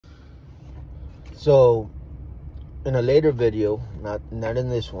So in a later video, not in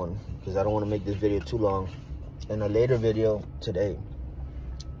this one, because I don't want to make this video too long. In a later video today,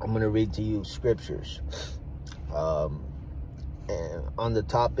 I'm going to read to you scriptures and on the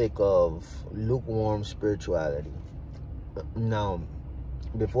topic of lukewarm spirituality. Now,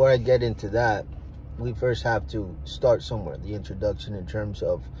 before I get into that, we first have to start somewhere, the introduction in terms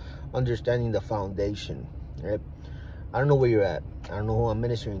of understanding the foundation, right? I don't know where you're at. I don't know who I'm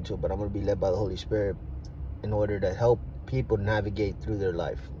ministering to, but I'm going to be led by the Holy Spirit in order to help people navigate through their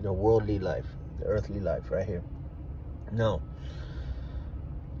life, their worldly life, their earthly life right here. Now,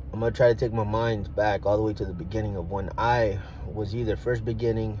 I'm going to try to take my mind back all the way to the beginning of when I was either first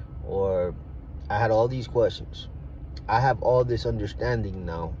beginning or I had all these questions. I have all this understanding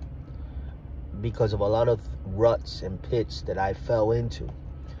now because of a lot of ruts and pits that I fell into.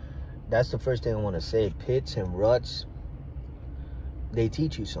 That's the first thing I want to say. Pits and ruts, they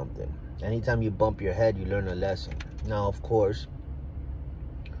teach you something. Anytime you bump your head, you learn a lesson. Now, of course,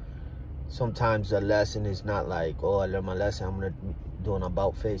 sometimes the lesson is not like, oh, I learned my lesson, I'm going to do an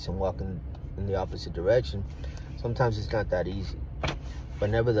about face and walk in the opposite direction. Sometimes it's not that easy.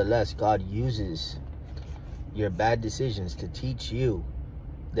 But nevertheless, God uses your bad decisions to teach you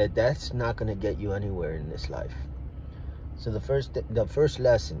that that's not going to get you anywhere in this life. So the first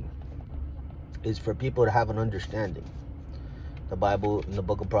lesson is for people to have an understanding. The Bible in the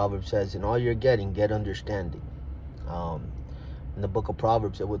book of Proverbs says, in all you're getting, get understanding. In the book of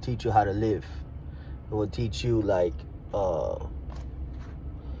Proverbs, it will teach you how to live. It will teach you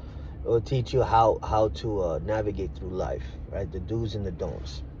it will teach you how to navigate through life, right? The do's and the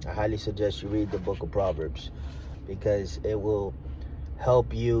don'ts. I highly suggest you read the book of Proverbs because it will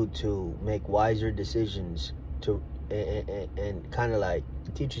help you to make wiser decisions and kind of like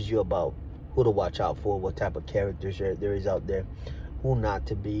it teaches you about who to watch out for, what type of characters there is out there, who not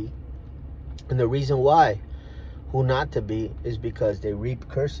to be. And the reason why who not to be is because they reap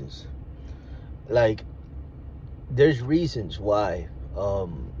curses. Like, there's reasons why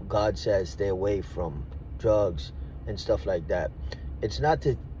God says stay away from drugs and stuff like that. It's not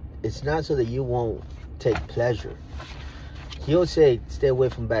so that you won't take pleasure. He'll say stay away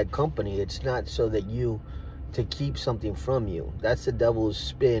from bad company. It's not so that to keep something from you. That's the devil's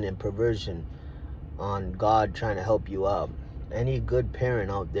spin and perversion on God trying to help you out. Any good parent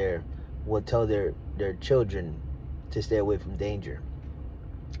out there will tell their children to stay away from danger.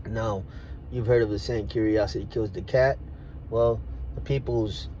 Now, you've heard of the saying, curiosity kills the cat. Well, the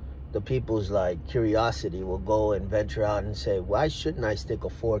people's like curiosity will go and venture out and say, why shouldn't I stick a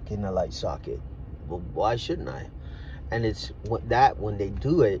fork in a light socket? Well, why shouldn't I? And it's when they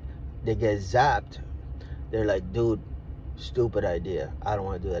do it, they get zapped. They're like, dude, stupid idea. I don't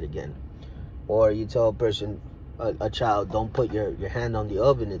want to do that again. Or you tell a person, a child, don't put your hand on the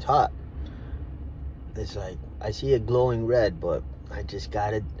oven, it's hot. It's like, I see it glowing red, but I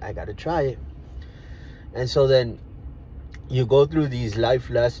gotta try it. And so then you go through these life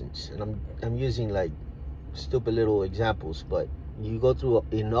lessons, and I'm using like stupid little examples, but you go through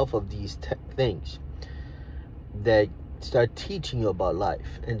enough of these things that start teaching you about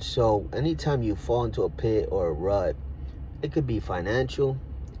life. And so anytime you fall into a pit or a rut, it could be financial,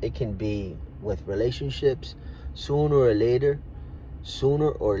 it can be with relationships, sooner or later,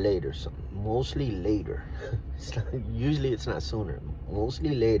 mostly later. Usually it's not sooner,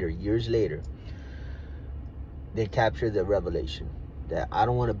 mostly later, years later, they capture the revelation that I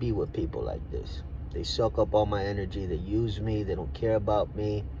don't want to be with people like this. They suck up all my energy, they use me, they don't care about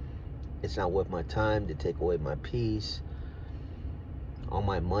me, it's not worth my time, they take away my peace, all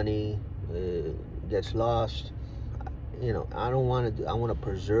my money gets lost. You know, I don't want to I want to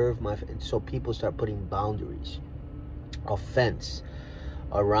preserve so people start putting boundaries, a fence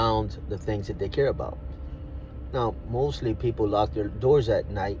around the things that they care about. Now, mostly people lock their doors at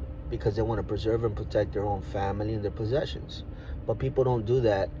night because they want to preserve and protect their own family and their possessions. But people don't do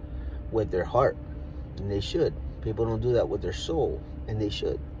that with their heart, and they should. People don't do that with their soul, and they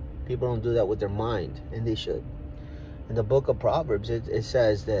should. People don't do that with their mind, and they should. In the book of Proverbs, it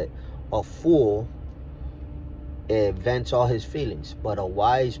says that a fool vents all his feelings, but a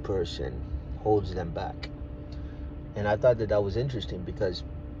wise person holds them back. And I thought that was interesting because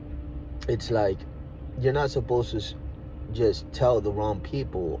it's like you're not supposed to just tell the wrong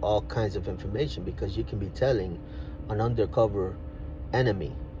people all kinds of information, because you can be telling an undercover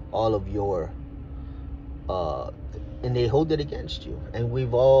enemy all of your and they hold it against you. And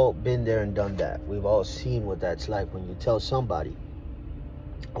we've all been there and done that. We've all seen what that's like when you tell somebody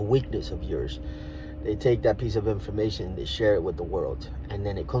a weakness of yours. They take that piece of information and they share it with the world, and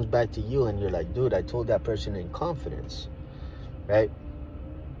then it comes back to you and you're like, dude, I told that person in confidence, right?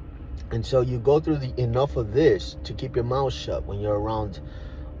 And so you go through enough of this to keep your mouth shut when you're around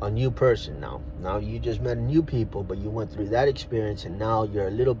a new person now. Now you just met new people, but you went through that experience, and now you're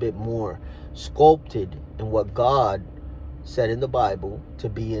a little bit more sculpted in what God said in the Bible to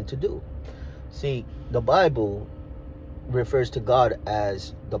be and to do. See, the Bible refers to God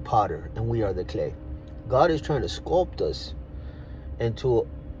as the potter, and we are the clay. God is trying to sculpt us into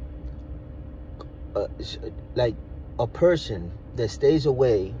like a person that stays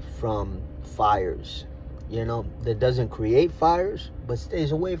away from fires, you know, that doesn't create fires but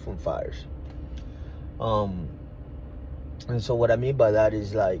stays away from fires. And so what I mean by that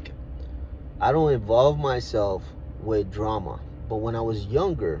is, like, I don't involve myself with drama, but when I was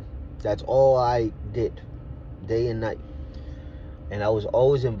younger, that's all I did, day and night. And I was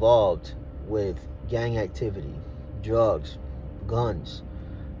always involved with gang activity, drugs, guns,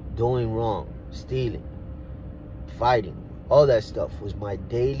 doing wrong, stealing, fighting. All that stuff was my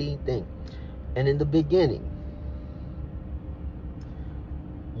daily thing. And in the beginning,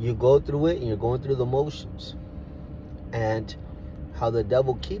 you go through it and you're going through the motions. And how the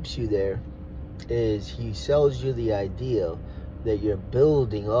devil keeps you there is he sells you the idea that you're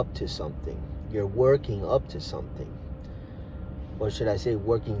building up to something. You're working up to something. Or should I say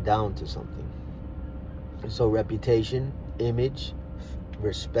working down to something. So reputation, image,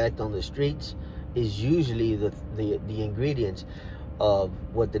 respect on the streets is usually the ingredients of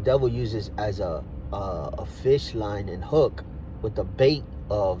what the devil uses as a fish line and hook with the bait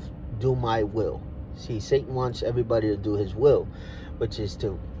of do my will. See, Satan wants everybody to do his will, which is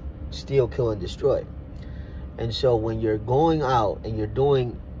to steal, kill, and destroy. And so when you're going out and you're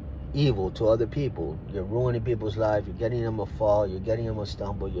doing evil to other people, you're ruining people's lives, you're getting them a fall, you're getting them a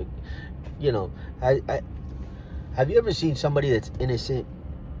stumble, you know, have you ever seen somebody that's innocent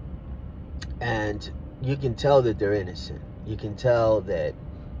and you can tell that they're innocent? You can tell that,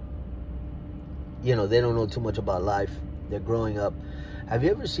 you know, they don't know too much about life. They're growing up. Have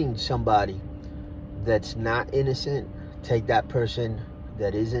you ever seen somebody that's not innocent take that person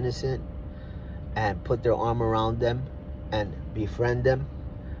that is innocent and put their arm around them and befriend them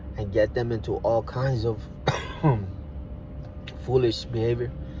and get them into all kinds of foolish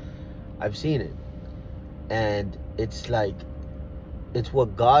behavior? I've seen it. And it's like, it's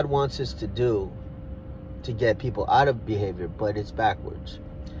what God wants us to do to get people out of behavior, but it's backwards.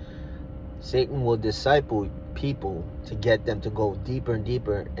 Satan will disciple people to get them to go deeper and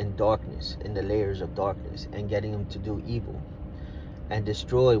deeper in darkness, in the layers of darkness, and getting them to do evil and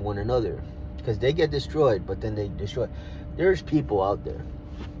destroy one another, because they get destroyed, but then they destroy. There's people out there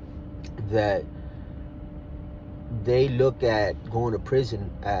that they look at going to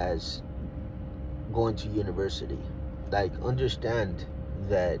prison as going to university. Like, understand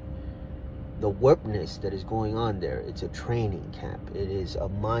that the warpness that is going on there, it's a training camp. It is a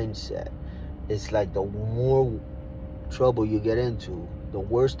mindset. It's like the more trouble you get into, the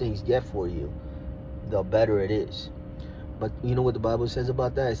worse things get for you, the better it is. But you know what the Bible says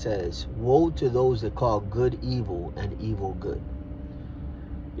about that? It says, woe to those that call good evil and evil good.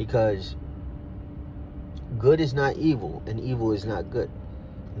 Because good is not evil and evil is not good.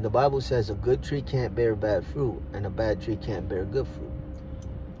 And the Bible says a good tree can't bear bad fruit and a bad tree can't bear good fruit.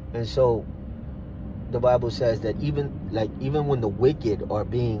 And so the Bible says that even when the wicked are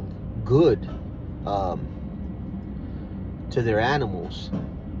being good to their animals,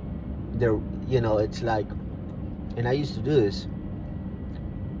 they're, you know, it's like, and I used to do this,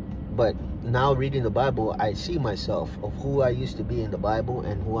 but now reading the Bible, I see myself of who I used to be in the Bible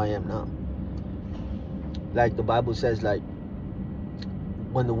and who I am now. Like the Bible says, like,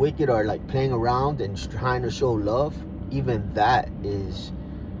 when the wicked are like playing around and trying to show love, even that is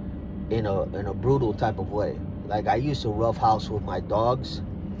in a brutal type of way. Like, I used to roughhouse with my dogs,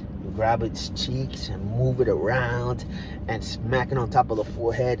 grab its cheeks and move it around and smack it on top of the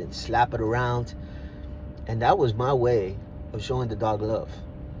forehead and slap it around. And that was my way of showing the dog love.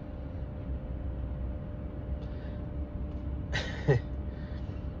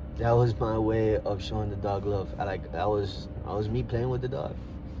 That was my way of showing the dog love. I was me playing with the dog.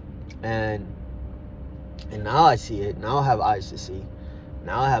 And now I see it. Now I have eyes to see.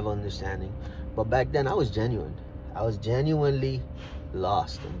 Now I have understanding. But back then I was genuine. I was genuinely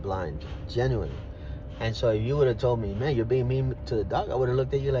lost and blind. Genuinely. And so if you would have told me, man, you're being mean to the dog, I would have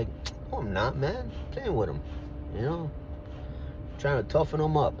looked at you like, no, I'm not, man. I'm playing with him. You know? Trying to toughen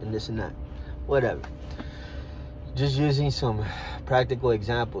him up and this and that. Whatever. Just using some practical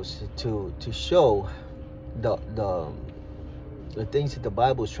examples to show the things that the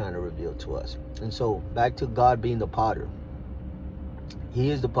Bible is trying to reveal to us. And so back to God being the potter. He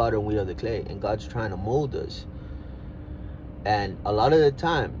is the potter and we are the clay, and God's trying to mold us. And a lot of the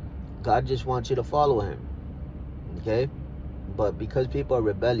time God just wants you to follow him. Okay? But because people are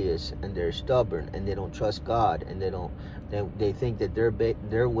rebellious and they're stubborn and they don't trust God, and they think that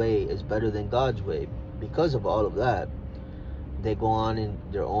their way is better than God's way, because of all of that, they go on in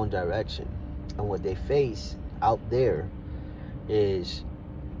their own direction. And what they face out there is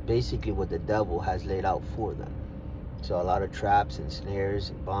basically what the devil has laid out for them. So a lot of traps and snares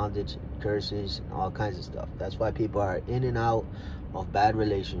and bondage and curses and all kinds of stuff. That's why people are in and out of bad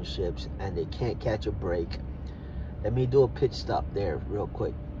relationships and they can't catch a break. Let me do a pit stop there real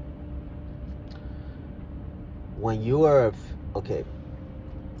quick. When you are, okay,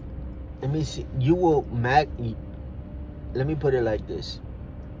 let me see, let me put it like this.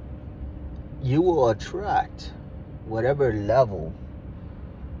 You will attract whatever level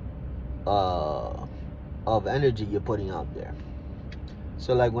of energy you're putting out there.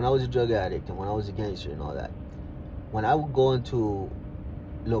 So like when I was a drug addict and when I was a gangster and all that, when I would go into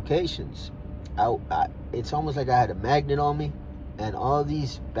locations, it's almost like I had a magnet on me, and all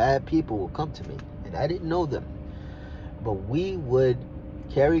these bad people would come to me, and I didn't know them, but we would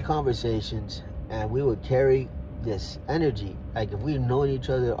carry conversations and we would carry this energy like if we've known each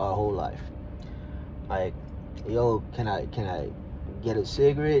other our whole life. Like, yo, can I get a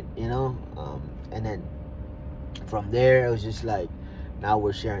cigarette, you know? And then from there it was just like, now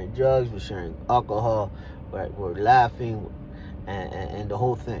we're sharing drugs, we're sharing alcohol, we're laughing, and the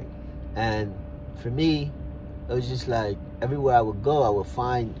whole thing. And for me, it was just like everywhere I would go, I would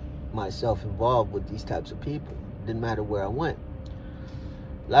find myself involved with these types of people. It didn't matter where I went.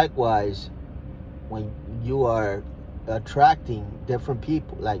 Likewise, when you are attracting different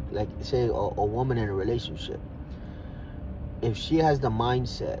people, like say a woman in a relationship, if she has the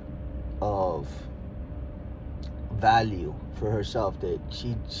mindset of value for herself, that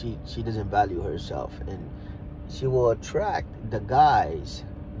she doesn't value herself, and she will attract the guys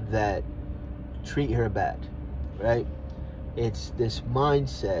that treat her bad, right? It's this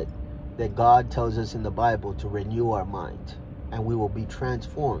mindset that God tells us in the Bible to renew our mind, and we will be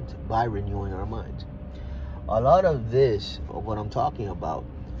transformed by renewing our mind. A lot of this, of what I'm talking about,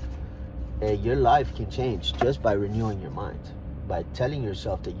 your life can change just by renewing your mind, by telling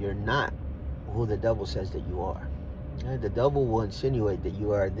yourself that you're not who the devil says that you are. The devil will insinuate that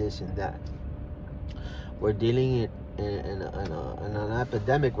you are this and that. We're dealing in an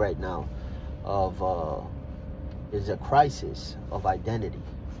epidemic right now of is a crisis of identity,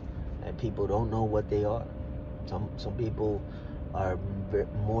 and people don't know what they are. Some people are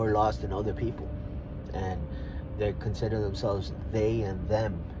more lost than other people, and they consider themselves they and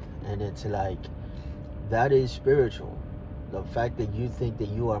them, and it's like, that is spiritual. The fact that you think that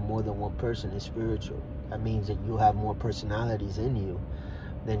you are more than one person is spiritual. That means that you have more personalities in you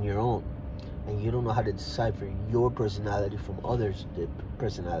than your own, and you don't know how to decipher your personality from others'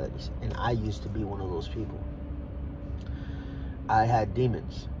 personalities. And I used to be one of those people. I had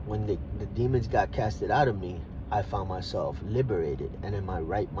demons. When the demons got casted out of me, I found myself liberated and in my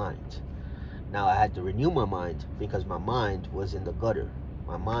right mind. Now I had to renew my mind, because my mind was in the gutter.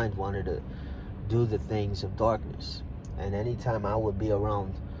 My mind wanted to do the things of darkness. And anytime I would be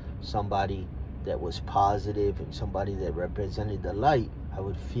around somebody that was positive and somebody that represented the light, I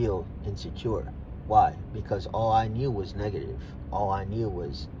would feel insecure. Why? Because all I knew was negative. All I knew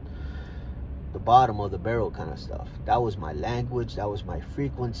was the bottom of the barrel kind of stuff. That was my language, that was my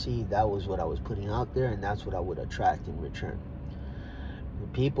frequency, that was what I was putting out there, and that's what I would attract in return. The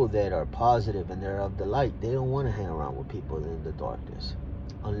people that are positive and they're of the light, they don't want to hang around with people in the darkness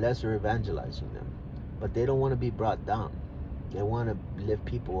unless they're evangelizing them. But they don't want to be brought down. They want to lift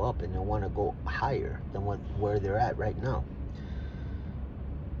people up, and they want to go higher than where they're at right now.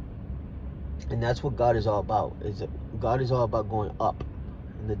 And that's what God is all about. God is all about going up,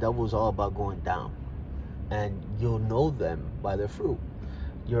 and the devil is all about going down. And you'll know them by their fruit.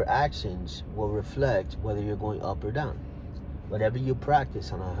 Your actions will reflect whether you're going up or down. Whatever you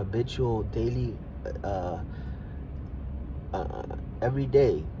practice on a habitual, daily, every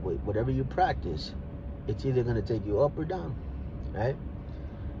day, whatever you practice, it's either going to take you up or down, right?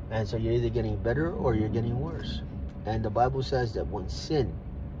 And so you're either getting better or you're getting worse. And the Bible says that when sin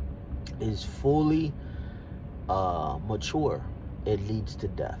is fully mature, it leads to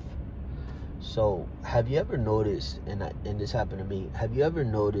death. So have you ever noticed, and this happened to me, have you ever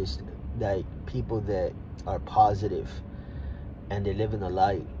noticed that people that are positive and they live in the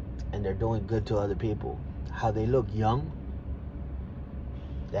light and they're doing good to other people, how they look young?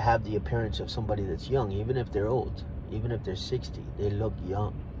 They have the appearance of somebody that's young, even if they're old. Even if they're 60, they look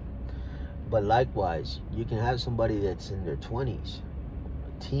young. But likewise, you can have somebody that's in their 20s,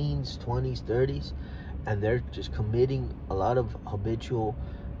 teens, 20s, 30s, and they're just committing a lot of habitual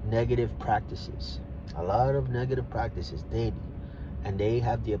negative practices, a lot of negative practices daily, and they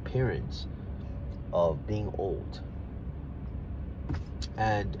have the appearance of being old.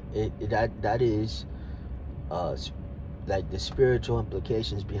 And that is like the spiritual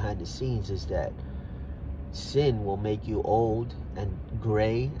implications behind the scenes is that sin will make you old and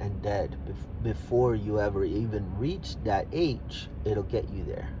gray and dead before you ever even reach that age. It'll get you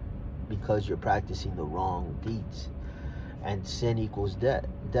there because you're practicing the wrong deeds. And sin equals death.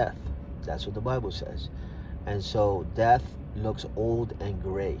 That's what the Bible says. And so death looks old and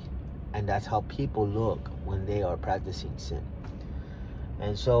gray, and that's how people look when they are practicing sin.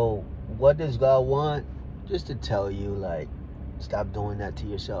 And so what does God want? Just to tell you, like, stop doing that to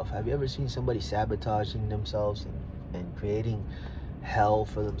yourself. Have you ever seen somebody sabotaging themselves and creating hell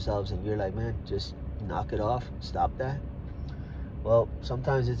for themselves, and you're like, man, just knock it off, stop that? Well,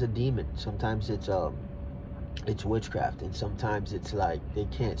 sometimes it's a demon, sometimes it's witchcraft, and sometimes it's like they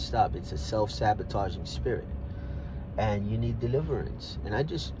can't stop. It's a self-sabotaging spirit, and you need deliverance. And I'm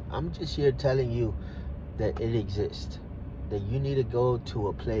just here telling you that it exists, that you need to go to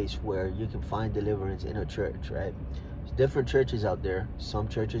a place where you can find deliverance in a church, right? There's different churches out there. Some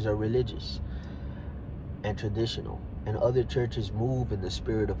churches are religious and traditional, and other churches move in the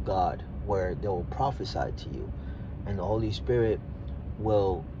Spirit of God, where they will prophesy to you, and the Holy Spirit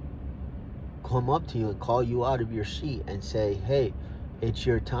will come up to you and call you out of your seat and say, hey, it's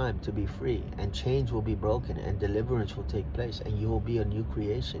your time to be free, and chains will be broken, and deliverance will take place, and you will be a new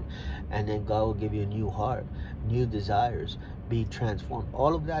creation, and then God will give you a new heart, new desires, be transformed.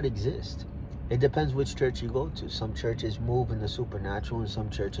 All of that exists. It depends which church you go to. Some churches move in the supernatural, and some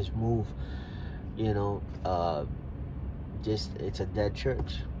churches move, you know, just, it's a dead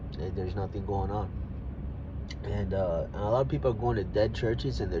church. There's nothing going on. And a lot of people are going to dead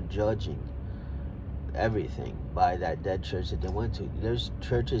churches, and they're judging everything by that dead church that they went to. There's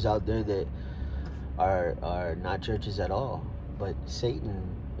churches out there that are not churches at all, but Satan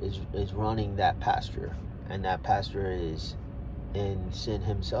is running that pastor, and that pastor is in sin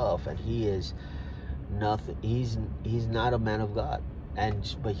himself, and he is nothing. He's not a man of God,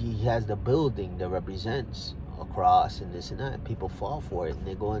 but he has the building that represents a cross and this and that. People fall for it, and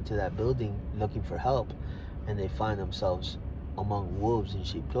they go into that building looking for help, and they find themselves among wolves in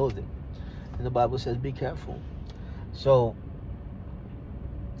sheep clothing. And the Bible says, be careful. So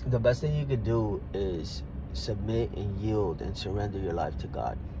the best thing you could do is submit and yield and surrender your life to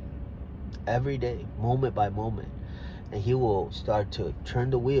God every day, moment by moment, and he will start to turn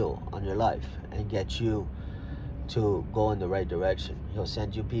the wheel on your life and get you to go in the right direction. He'll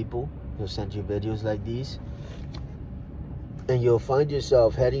send you people, he'll send you videos like these, and you'll find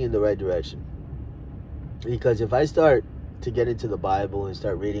yourself heading in the right direction. Because if I start to get into the Bible and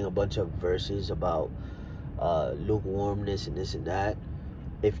start reading a bunch of verses about lukewarmness and this and that,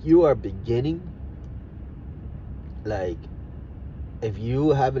 if you are beginning, like, if you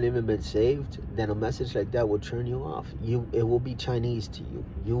haven't even been saved, then a message like that will turn you off. It will be Chinese to you.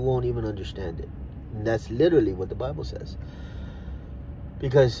 You won't even understand it. And that's literally what the Bible says.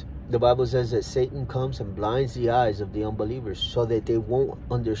 Because the Bible says that Satan comes and blinds the eyes of the unbelievers so that they won't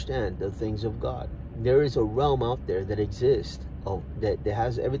understand the things of God. There is a realm out there that exists that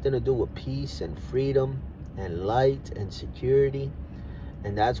has everything to do with peace and freedom and light and security,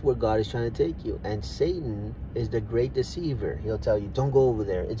 and that's where God is trying to take you. And Satan is the great deceiver. He'll tell you, don't go over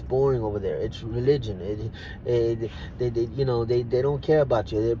there, it's boring over there, it's religion, they don't care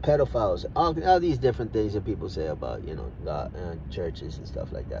about you, they're pedophiles, all these different things that people say about, you know, God, churches and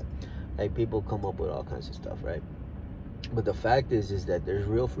stuff like that. Like, people come up with all kinds of stuff, right? But the fact is that there's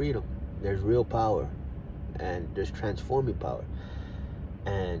real freedom, there's real power, and there's transforming power.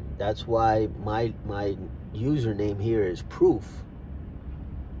 And that's why my username here is Proof.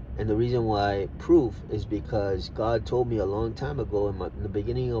 And the reason why Proof is because God told me a long time ago in the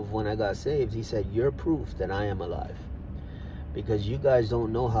beginning of when I got saved, he said, you're proof that I am alive. Because you guys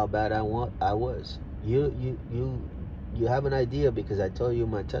don't know how bad I was. You have an idea because I told you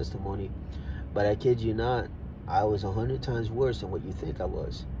my testimony, but I kid you not, I was 100 times worse than what you think I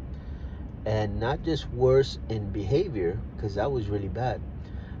was. And not just worse in behavior, because that was really bad,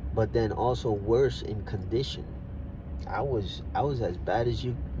 but then also worse in condition. I was as bad as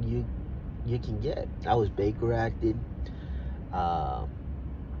you can get. I was Baker acted on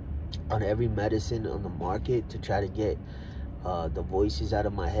every medicine on the market to try to get the voices out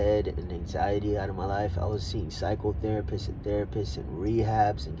of my head and anxiety out of my life. I was seeing psychotherapists and therapists and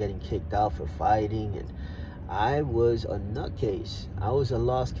rehabs and getting kicked out for fighting, and I was a nutcase. I was a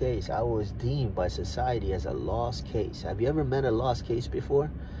lost case. I was deemed by society as a lost case. Have you ever met a lost case before?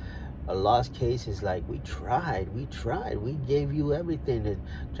 A lost case is like, we tried, we gave you everything to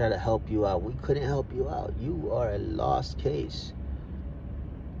try to help you out. We couldn't help you out. You are a lost case.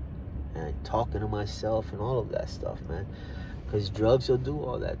 And talking to myself and all of that stuff, man. Because drugs will do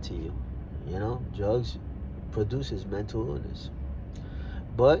all that to you. You know, drugs produces mental illness.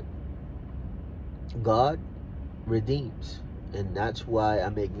 But God redeems. And that's why I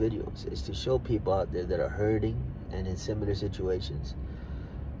make videos. It's to show people out there that are hurting and in similar situations.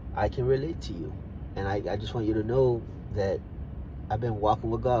 I can relate to you. And I just want you to know that I've been walking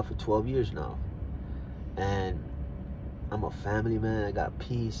with God for 12 years now. And I'm a family man. I got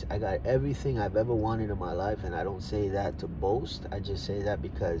peace. I got everything I've ever wanted in my life. And I don't say that to boast. I just say that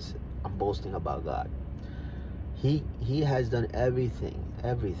because I'm boasting about God. He has done everything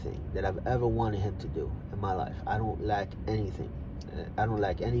that I've ever wanted him to do in my life. I don't lack anything. I don't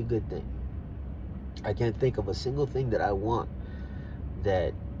lack any good thing. I can't think of a single thing that I want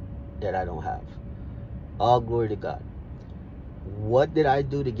that I don't have. All glory to God. What did I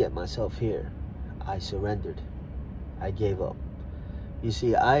do to get myself here? I surrendered. I gave up. You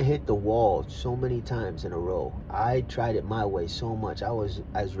see, I hit the wall so many times in a row. I tried it my way so much. I was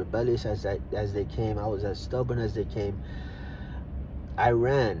as rebellious as they came. I was as stubborn as they came. I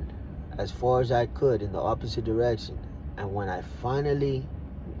ran as far as I could in the opposite direction. And when I finally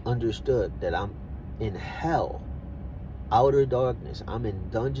understood that I'm in hell, outer darkness, I'm in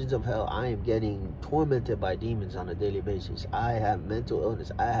dungeons of hell, I am getting tormented by demons on a daily basis. I have mental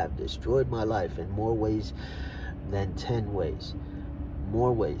illness. I have destroyed my life in more ways than 10 ways.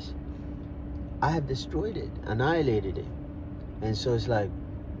 More ways. I have destroyed it, annihilated it. And so it's like,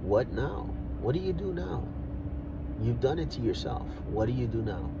 what now? What do you do now? You've done it to yourself. What do you do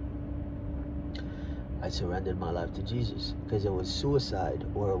now? I surrendered my life to Jesus because it was suicide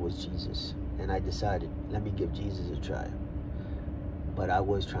or it was Jesus. And I decided, let me give Jesus a try. But I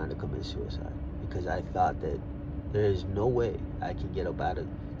was trying to commit suicide because I thought that there is no way I can get up out of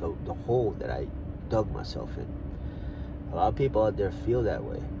the hole that I dug myself in. A lot of people out there feel that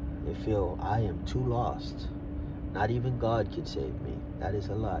way. They feel, I am too lost. Not even God can save me. That is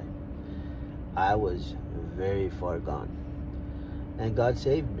a lie. I was very far gone. And God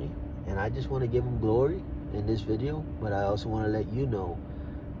saved me. And I just want to give him glory in this video. But I also want to let you know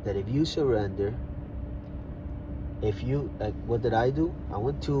that if you surrender, what did I do? I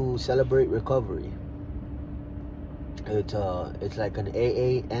went to Celebrate Recovery. It's like an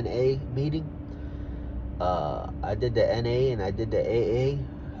AA-NA meeting. I did the NA and I did the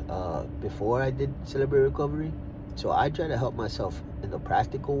AA before I did Celebrate Recovery. So I try to help myself in the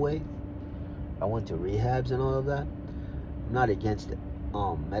practical way. I went to rehabs and all of that. I'm not against it.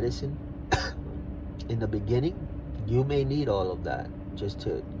 Medicine. In the beginning, you may need all of that just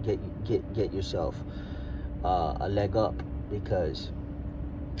to get yourself a leg up, because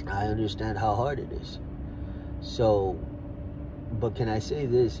I understand how hard it is. So, but can I say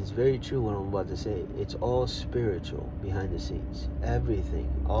this? It's very true what I'm about to say. It's all spiritual behind the scenes. Everything,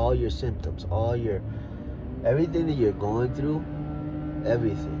 all your symptoms, everything that you're going through,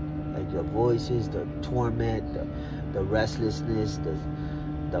 everything, like your voices, the torment, the restlessness,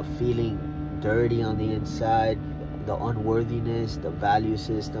 the feeling dirty on the inside, the unworthiness, the value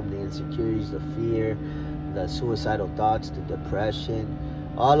system, the insecurities, the fear, the suicidal thoughts, the depression,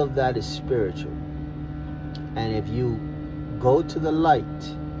 all of that is spiritual. And if you go to the light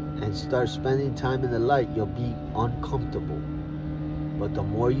and start spending time in the light, you'll be uncomfortable. But the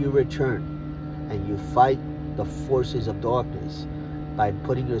more you return and you fight the forces of darkness by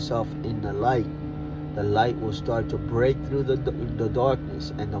putting yourself in the light will start to break through the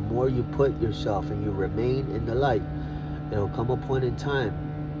darkness. And the more you put yourself and you remain in the light, there will come a point in time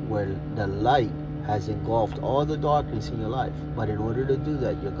where the light has engulfed all the darkness in your life. But in order to do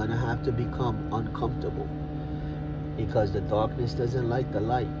that, you're going to have to become uncomfortable, because the darkness doesn't like the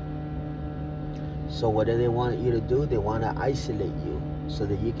light. So what do they want you to do? They want to isolate you so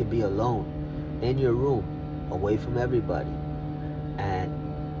that you can be alone in your room, away from everybody, and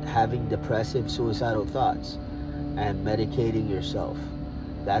having depressive, suicidal thoughts and medicating yourself.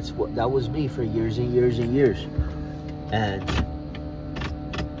 That was me for years and years and years. And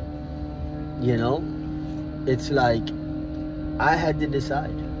you know, it's like I had to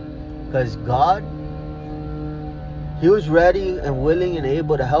decide, because God, he was ready and willing and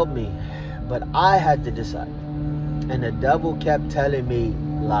able to help me, but I had to decide. And the devil kept telling me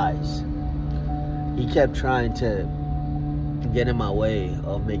lies. He kept trying to get in my way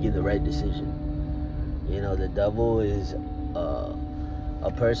of making the right decision. You know, the devil is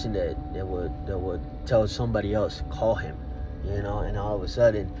a person that would tell somebody else, call him, you know, and all of a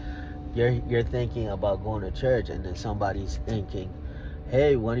sudden you're thinking about going to church, and then somebody's thinking,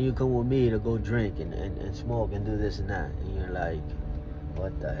 hey, why don't you come with me to go drink and smoke and do this and that? And you're like,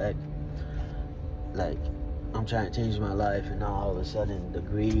 what the heck? Like, I'm trying to change my life, and now all of a sudden the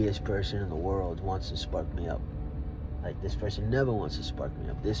greediest person in the world wants to spark me up. Like, this person never wants to spark me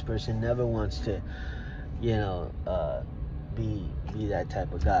up. This person never wants to, you know, be that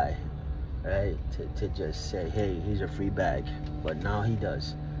type of guy, right? To just say, hey, he's a free bag. But now he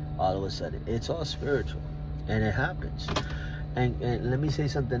does, all of a sudden. It's all spiritual, and it happens. And let me say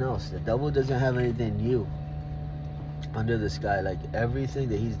something else. The devil doesn't have anything new under the sky. Like, everything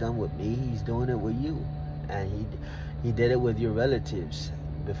that he's done with me, he's doing it with you. And he did it with your relatives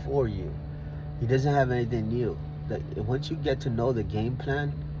before you. He doesn't have anything new. Once you get to know the game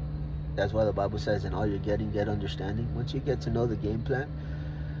plan, that's why the Bible says, in all you're getting, get understanding. Once you get to know the game plan,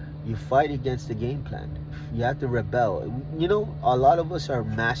 you fight against the game plan. You have to rebel. You know, a lot of us are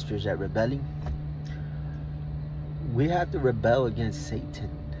masters at rebelling. We have to rebel against Satan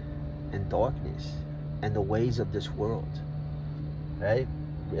and darkness and the ways of this world, right?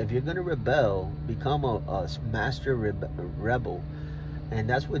 If you're going to rebel, become a master rebel. And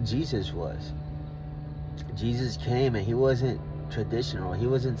that's what Jesus was. Jesus came, and he wasn't traditional. He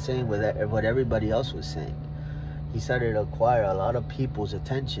wasn't saying what everybody else was saying. He started to acquire a lot of people's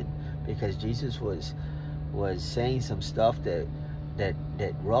attention because Jesus was saying some stuff that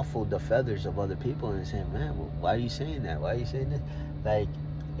ruffled the feathers of other people, and saying, man, well, why are you saying that? Why are you saying that? Like,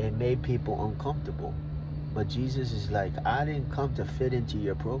 it made people uncomfortable. But Jesus is like, I didn't come to fit into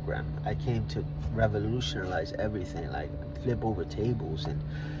your program. I came to revolutionize everything, like flip over tables and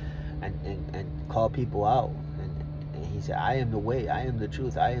call people out. And he said, I am the way, I am the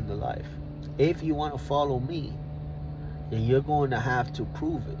truth, I am the life. If you want to follow me, then you're going to have to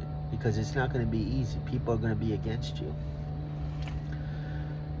prove it, because it's not going to be easy. People are going to be against you.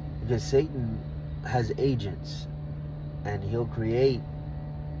 Because Satan has agents, and he'll create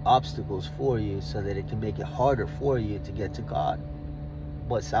obstacles for you so that it can make it harder for you to get to God.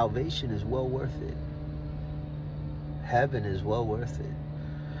 But salvation is well worth it. Heaven is well worth it.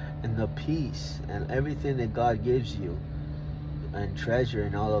 And the peace and everything that God gives you, and treasure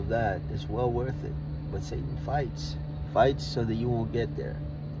and all of that, is well worth it. But Satan fights so that you won't get there.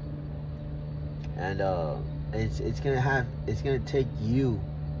 And it's gonna take you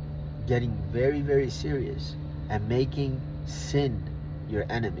getting very, very serious and making sin your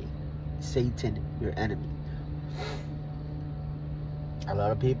enemy, Satan your enemy. A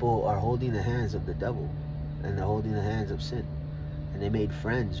lot of people are holding the hands of the devil, and they're holding the hands of sin, and they made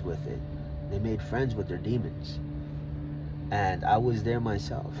friends with it. They made friends with their demons. And I was there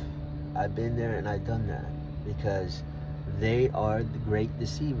myself. I've been there and I've done that, because they are the great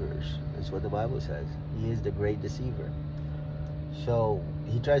deceivers. That's what the Bible says. He is the great deceiver. So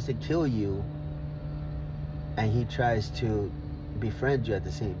he tries to kill you, and he tries to befriend you at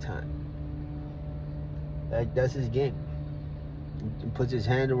the same time. That's his game. He puts his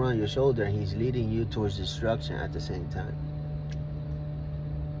hand around your shoulder, and he's leading you towards destruction at the same time.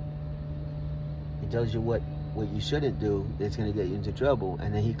 He tells you what you shouldn't do that's going to get you into trouble,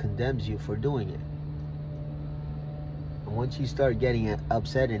 and then he condemns you for doing it. And once you start getting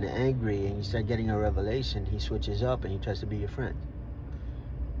upset and angry, and you start getting a revelation, he switches up and he tries to be your friend.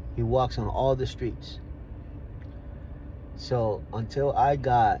 He walks on all the streets. So until I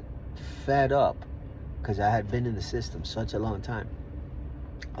got fed up, because I had been in the system such a long time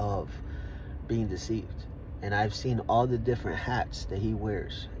of being deceived, and I've seen all the different hats that he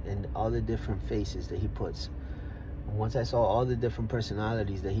wears and all the different faces that he puts. And once I saw all the different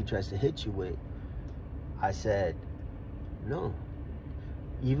personalities that he tries to hit you with, I said, no.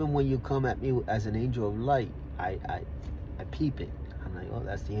 Even when you come at me as an angel of light, I peep it. I'm like, oh,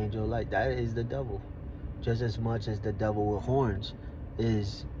 that's the angel of light. That is the devil. Just as much as the devil with horns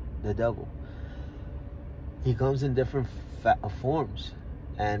is the devil. He comes in different forms,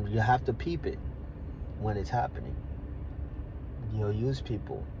 and you have to peep it when it's happening. He'll use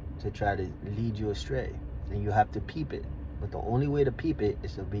people to try to lead you astray, and you have to peep it. But the only way to peep it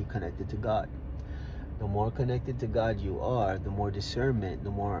is to be connected to God. The more connected to God you are, the more discernment,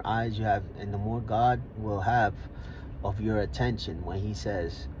 the more eyes you have, and the more God will have of your attention. When he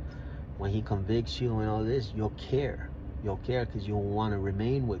says, when he convicts you and all this, you'll care. You'll care because you'll want to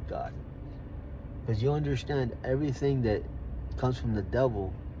remain with God. Because you understand everything that comes from the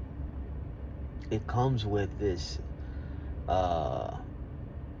devil, it comes with this,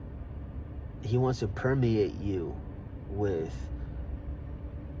 he wants to permeate you with,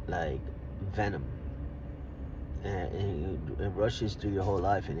 like, venom. And it rushes through your whole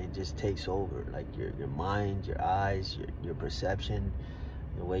life, and it just takes over. Like your mind, your eyes, your perception,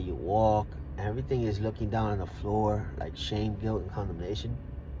 the way you walk, and everything is looking down on the floor like shame, guilt, and condemnation.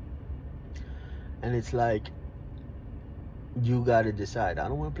 And it's like, you got to decide, I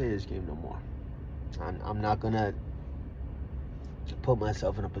don't want to play this game no more. I'm not going to put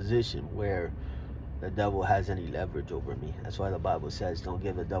myself in a position where the devil has any leverage over me. That's why the Bible says don't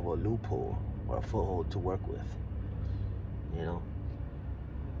give the devil a loophole or a foothold to work with. You know?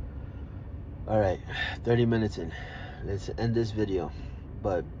 Alright, 30 minutes in. Let's end this video.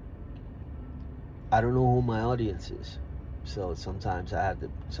 But I don't know who my audience is. So sometimes I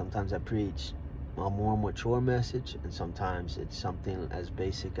preach a more mature message, and sometimes it's something as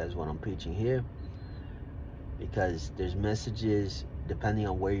basic as what I'm preaching here. Because there's messages, depending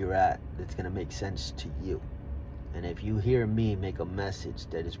on where you're at, that's going to make sense to you. And if you hear me make a message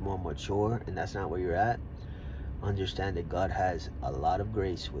that is more mature and that's not where you're at, understand that God has a lot of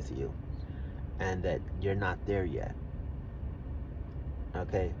grace with you and that you're not there yet.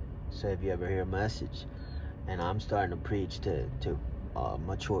 Okay? So if you ever hear a message and I'm starting to preach to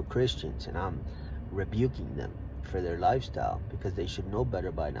mature Christians and I'm rebuking them for their lifestyle because they should know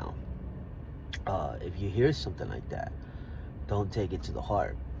better by now, if you hear something like that, don't take it to the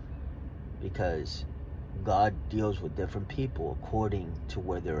heart, because God deals with different people according to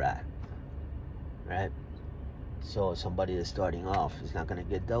where they're at, right? So somebody that's starting off is not going to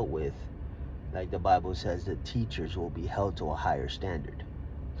get dealt with like the Bible says that teachers will be held to a higher standard.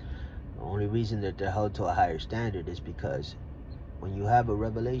 The only reason that they're held to a higher standard is because when you have a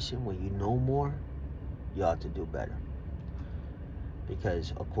revelation, when you know more, you ought to do better.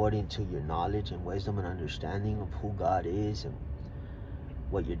 Because according to your knowledge and wisdom and understanding of who God is and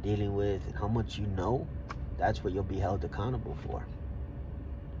what you're dealing with and how much you know, that's what you'll be held accountable for.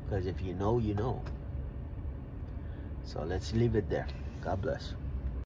 Because if you know, you know. So let's leave it there. God bless.